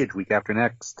Cage, week after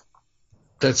next.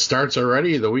 That starts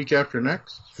already the week after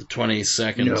next? The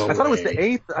 22nd. No I thought it was the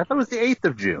 8th. I thought it was the 8th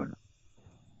of June.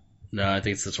 No, I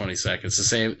think it's the 22nd. It's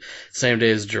the same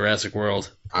day as Jurassic World.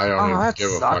 I don't even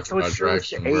give a fuck about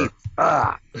Jurassic World.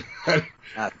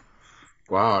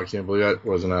 Wow, I can't believe that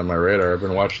wasn't on my radar. I've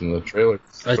been watching the trailers.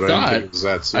 I thought it was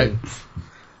that soon.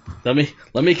 Let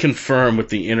me confirm with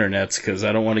the internets, because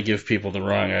I don't want to give people the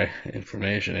wrong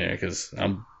information here, because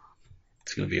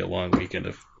it's going to be a long weekend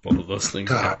if both of those things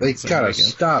God, they gotta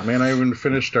stop, man. I haven't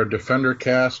finished our Defender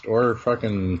cast or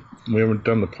we haven't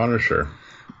done the Punisher.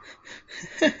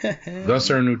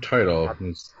 That's our new title.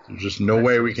 There's just no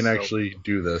way we can actually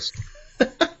do this.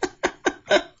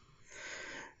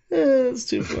 That's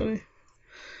too funny.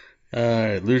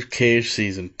 Alright, Luke Cage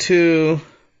Season 2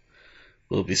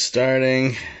 will be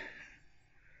starting.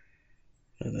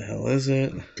 Where the hell is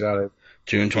it? Got it.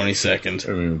 June 22nd. I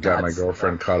haven't even got my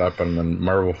girlfriend caught up on the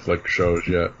Marvel flick shows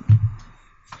yet.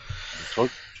 I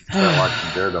start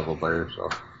watching Daredevil by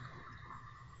yourself.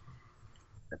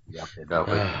 Got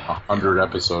like 100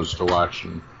 episodes to watch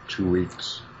in 2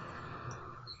 weeks.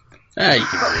 Hey.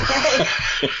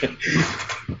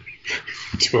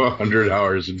 To 100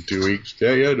 hours in 2 weeks.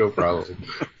 Yeah, no problem.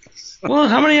 Well,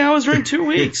 how many hours are in 2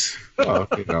 weeks? Well,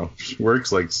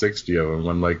 works like 60 of them,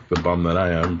 unlike the bum that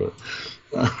I am, but...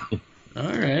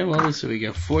 Alright, well, so we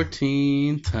got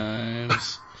 14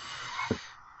 times...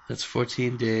 That's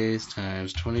 14 days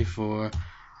times 24...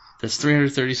 That's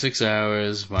 336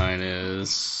 hours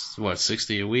minus,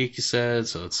 60 a week, you said?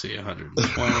 So let's see,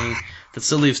 120. That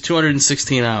still leaves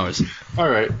 216 hours. All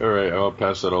right. I'll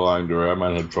pass that along to her. I'm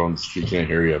on headphones. She can't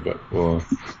hear you, but we'll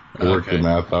work the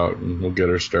math out and we'll get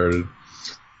her started.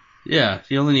 Yeah,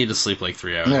 you only need to sleep like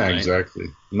 3 hours. Yeah, right? exactly.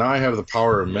 Now I have the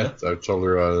power of myth. I told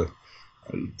her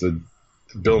the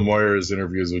Bill Moyer's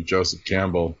interviews with Joseph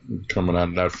Campbell coming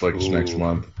on Netflix next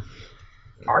month.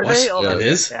 Are they? Oh, yeah, it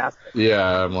is?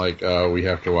 Yeah, I'm like, we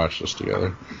have to watch this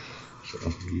together. So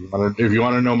if you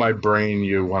want to know my brain,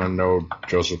 you want to know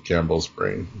Joseph Campbell's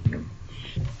brain.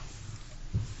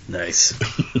 Nice.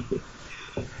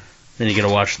 Then you got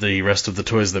to watch the rest of the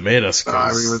Toys That Made Us. I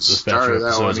haven't even started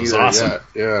that one either awesome. yet.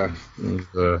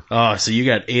 Yeah. So you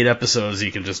got 8 episodes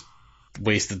you can just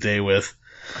waste a day with.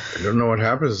 I don't know what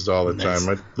happens all the time.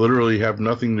 I literally have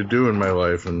nothing to do in my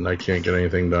life, and I can't get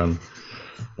anything done.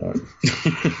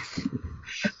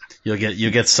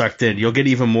 You'll get sucked in. You'll get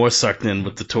even more sucked in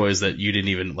with the toys that you didn't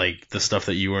even like, the stuff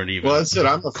that you weren't even. Well, that's it.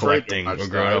 I'm afraid collecting to or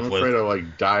growing up with. I'm afraid to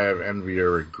die of envy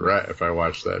or regret if I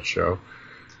watch that show.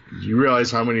 You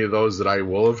realize how many of those that I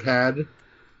will have had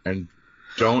and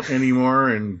don't anymore,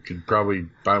 and could probably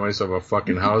buy myself a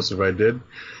fucking house if I did.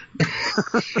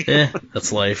 Yeah,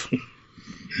 that's life.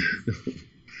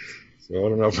 So I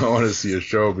don't know if I want to see a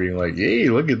show being like, "Hey,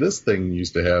 look at this thing you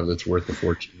used to have that's worth a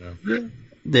fortune now."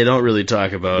 They don't really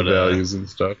talk about the values and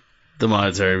stuff. The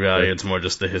monetary value. It's more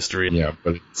just the history. Yeah,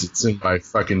 but it's in my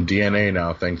fucking DNA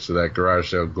now, thanks to that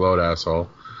garage sale gloat asshole.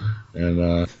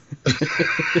 And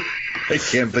I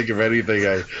can't think of anything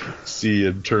I see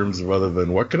in terms of other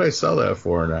than what could I sell that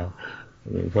for now?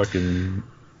 I mean, fucking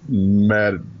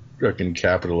mad fucking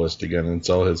capitalist again, and it's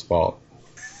all his fault.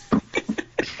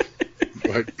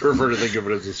 I prefer to think of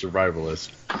it as a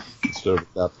survivalist instead of a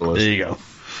capitalist. There you go.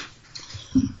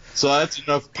 So that's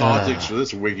enough politics for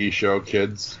this wiggy show,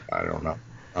 kids. I don't know.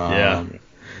 Yeah.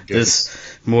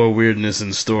 There's more weirdness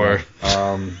in store.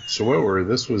 So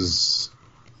this was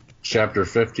chapter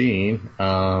 15.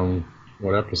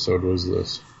 What episode was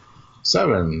this?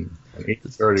 7.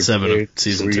 7 of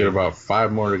season 2. So we get about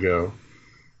 5 more to go.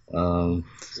 So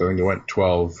I think it went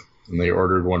 12, and they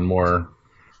ordered one more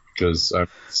because I'm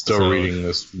still reading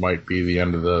this might be the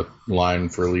end of the line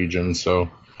for Legion, so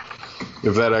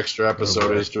if that extra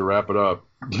episode is to wrap it up,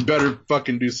 you better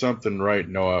fucking do something right,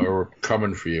 Noah, or we're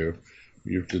coming for you.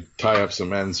 You have to tie up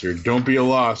some ends here. Don't be a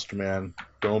lost, man.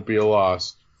 Don't be a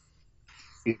lost.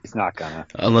 He's not gonna.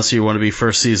 Unless you want to be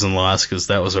first season lost, because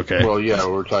that was okay. Well, yeah,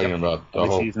 we're talking about the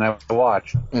whole season I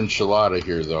watch. enchilada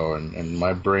here, though, and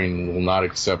my brain will not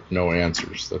accept no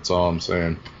answers. That's all I'm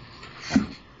saying.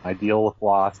 My deal with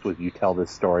Lost was you tell this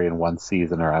story in one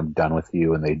season or I'm done with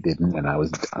you, and they didn't, and I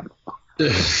was done.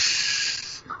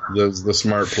 That was the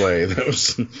smart play. That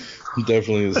was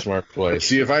definitely the smart play.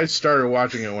 See, if I started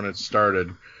watching it when it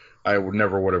started, I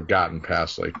never would have gotten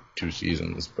past like 2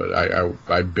 seasons, but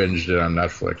I binged it on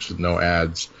Netflix with no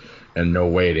ads and no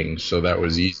waiting, so that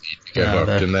was easy to get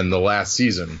hooked. And then the last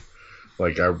season,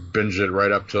 like I binged it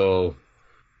right up till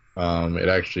it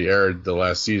actually aired the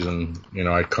last season. You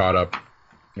know, I caught up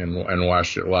and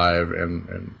watched it live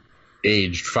and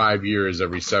aged 5 years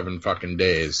every 7 fucking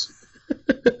days,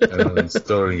 and then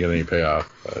still didn't get any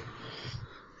payoff. But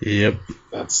yep,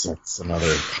 that's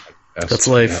another. That's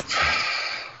life.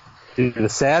 Dude, the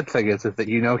sad thing is that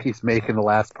he's making the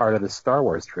last part of the Star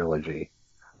Wars trilogy.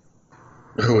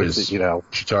 Who is? What you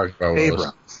talking about?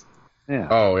 Abrams. Yeah.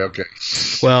 Oh, okay.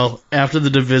 Well, after the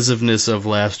divisiveness of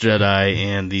Last Jedi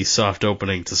and the soft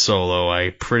opening to Solo,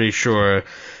 I'm pretty sure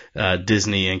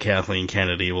Disney and Kathleen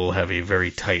Kennedy will have a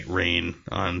very tight rein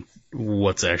on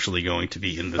what's actually going to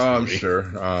be in this movie. I'm sure.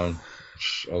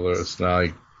 Although it's not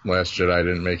like Last Jedi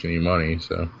didn't make any money,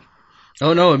 so.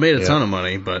 Oh no, it made a ton of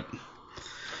money, but.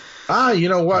 You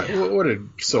know what? Yeah. What did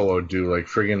Solo do? Like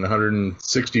friggin'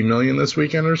 160 million this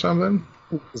weekend or something?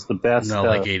 It was the best. No,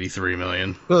 like 83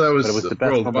 million. Well, that was. But it was the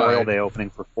best Memorial Day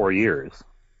opening for 4 years.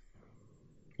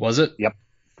 Was it? Yep.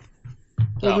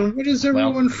 Well, then what is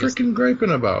everyone freaking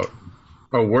griping about?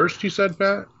 Oh, worst, you said,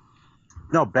 Pat?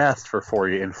 No, best for 4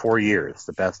 years.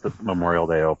 The best Memorial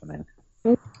Day opening.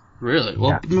 Really?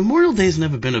 Well, yeah. Memorial Day's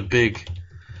never been a big.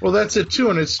 Well, that's it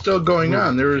too, and it's still going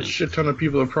on. There were a shit ton of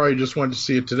people that probably just wanted to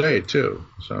see it today too.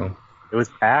 So it was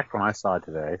packed when I saw it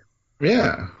today.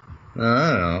 Yeah, I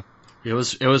don't know. It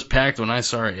was packed when I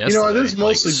saw it yesterday. You know, this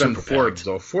mostly been Forbes packed.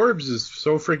 though. Forbes is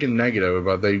so freaking negative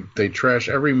about they trash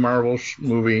every Marvel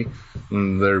movie,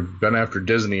 and they've been after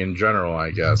Disney in general. I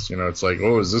guess it's like,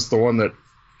 oh, is this the one that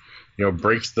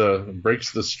breaks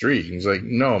the streak? And he's like,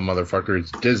 no, motherfucker, it's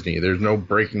Disney. There's no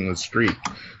breaking the streak.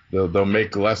 They'll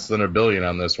make less than $1 billion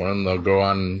on this one. They'll go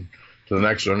on to the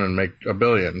next one and make $1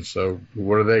 billion. So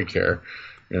what do they care?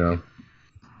 So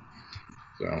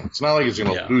it's not like it's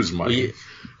going to lose money.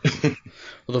 Well,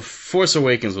 The Force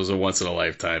Awakens was a once in a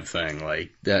lifetime thing.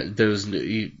 Like that, there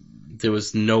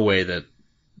was no way that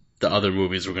the other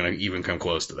movies were going to even come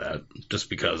close to that, just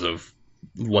because of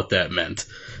what that meant.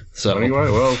 So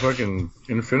anyway, well, fucking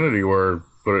Infinity War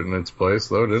put it in its place,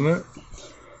 though, didn't it?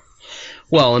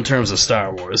 Well, in terms of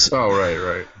Star Wars. Oh,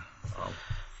 right.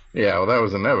 Yeah, well, that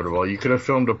was inevitable. You could have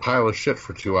filmed a pile of shit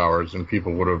for 2 hours, and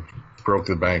people would have broke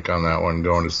the bank on that one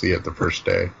going to see it the first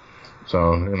day.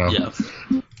 So, Yeah.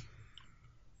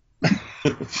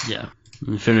 Yeah.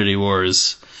 Infinity War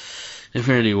is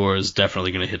definitely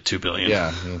going to hit $2 billion.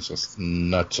 Yeah, it's just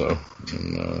nutso.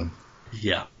 And,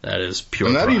 yeah, that is pure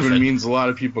and that profit. even means a lot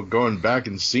of people going back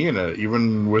and seeing it,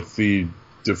 even with the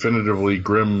definitively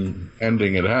grim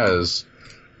ending it has.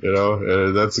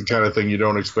 That's the kind of thing you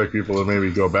don't expect people to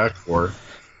maybe go back for.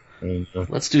 And,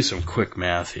 let's do some quick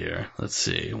math here. Let's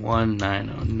see.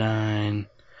 1909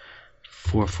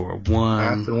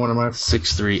 441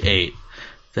 638.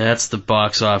 That's the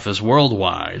box office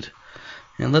worldwide.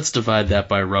 And let's divide that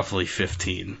by roughly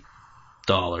 $15.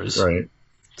 Right.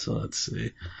 So let's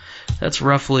see. That's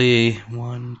roughly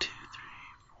 1, 2, 3,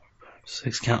 4, 5,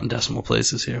 6. Counting decimal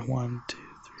places here. 1, 2, 3.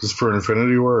 Is this for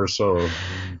Infinity War or Solo?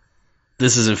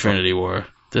 This is Infinity War.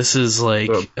 This is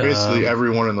like... So basically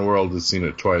everyone in the world has seen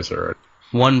it twice already.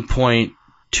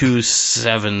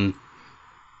 1.27...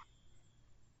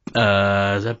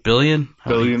 is that billion?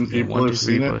 Billion people have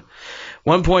seen it?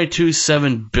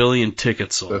 1.27 billion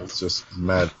tickets sold. That's just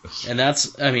madness. And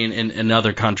that's, in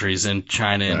other countries, in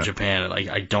China and Japan,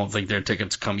 I don't think their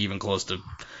tickets come even close to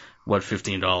what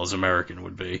 $15 American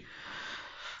would be.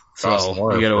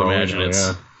 So you got to imagine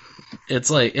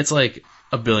it's like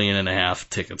 $1.5 billion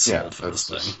tickets sold for this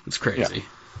thing. It's crazy.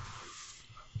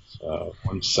 Yeah.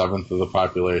 1/7 of the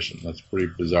population. That's pretty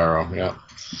bizarro.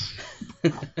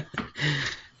 Yeah.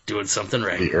 Doing something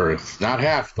right. The Earth, not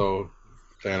half though.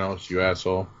 Thanos, you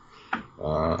asshole.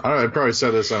 I probably said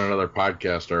this on another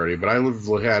podcast already, but I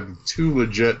had 2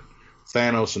 legit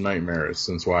Thanos nightmares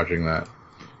since watching that.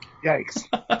 Yikes.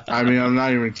 I'm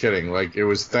not even kidding. Like, it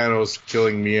was Thanos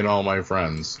killing me and all my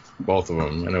friends. Both of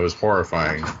them. And it was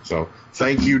horrifying. So,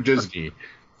 thank you, Disney.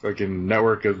 Fucking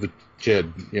network of the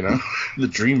kid, the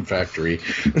Dream Factory.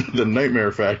 The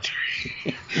Nightmare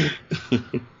Factory.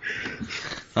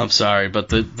 I'm sorry, but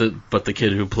the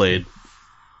kid who played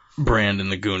Brand in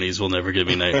the Goonies will never give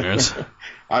me nightmares.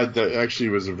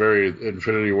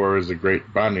 Infinity War was a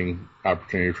great bonding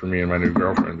opportunity for me and my new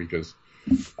girlfriend because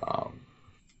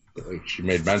she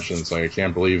made mentions I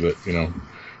can't believe that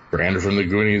Brand from the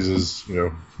Goonies is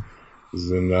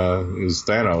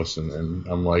Thanos and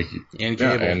I'm like and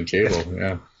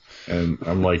Cable and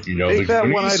I'm like Take the that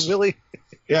Goonies one-eyed Willy.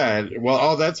 Yeah,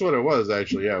 that's what it was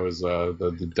actually. Yeah, it was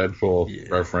the Deadpool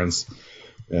reference,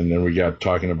 and then we got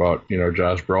talking about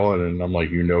Josh Brolin, and I'm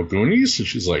like, Goonies, and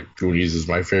she's like, Goonies is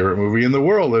my favorite movie in the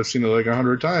world. I've seen it like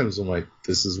 100 times. I'm like,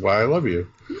 this is why I love you.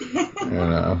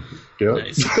 And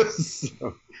nice.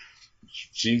 So,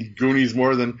 Goonies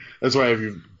more than that's why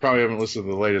you probably haven't listened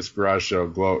to the latest Garage Show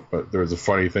Gloat, but there was a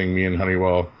funny thing. Me and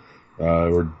Honeywell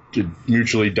were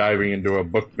mutually diving into a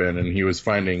book bin, and he was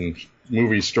finding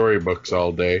movie storybooks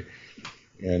all day,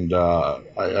 and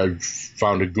I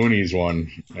found a Goonies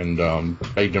one and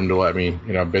begged him to let me,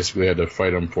 basically had to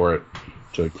fight him for it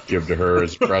to give to her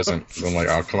as a present. So I'm like,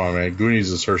 oh, come on, man, Goonies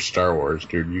is her Star Wars,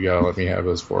 dude. You gotta let me have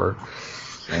this for her.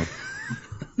 So,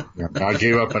 I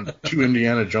gave up on 2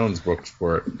 Indiana Jones books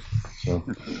for it. So.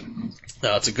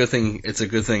 No, it's a good thing. It's a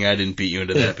good thing I didn't beat you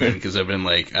into that bin, because I've been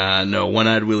like, no,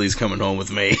 One-Eyed Willie's coming home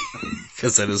with me,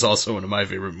 because that is also one of my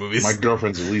favorite movies. My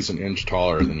girlfriend's at least an inch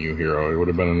taller than you, Hero. It would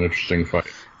have been an interesting fight.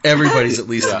 Everybody's at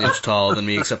least an inch taller than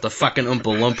me, except the fucking Oompa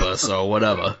Loompa. So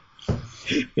whatever.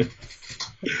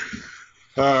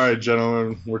 All right,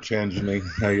 gentlemen, we're tangenting.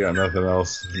 I got nothing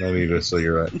else. I need a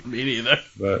cigarette. Me neither.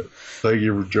 But thank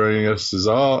you for joining us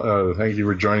thank you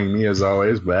for joining me as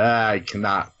always. But I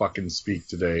cannot fucking speak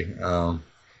today.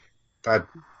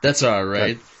 That's all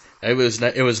right. It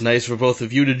was nice for both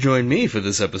of you to join me for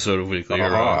this episode of Weekly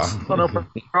Heroes. No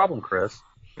problem, Chris.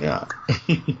 Yeah.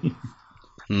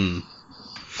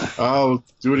 I'll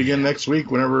do it again next week.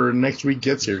 Whenever next week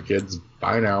gets here, kids.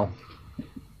 Bye now.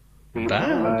 The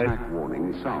attack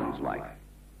warning sounds like.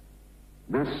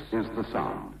 This is the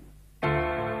sound.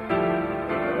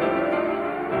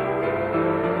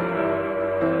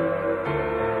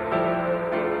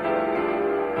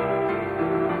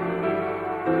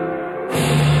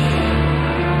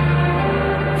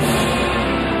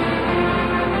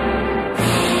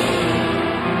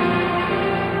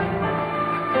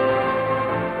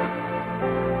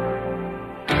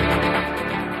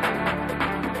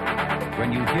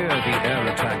 When you hear the air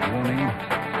attack warning,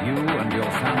 you and your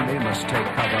family must take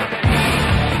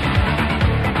cover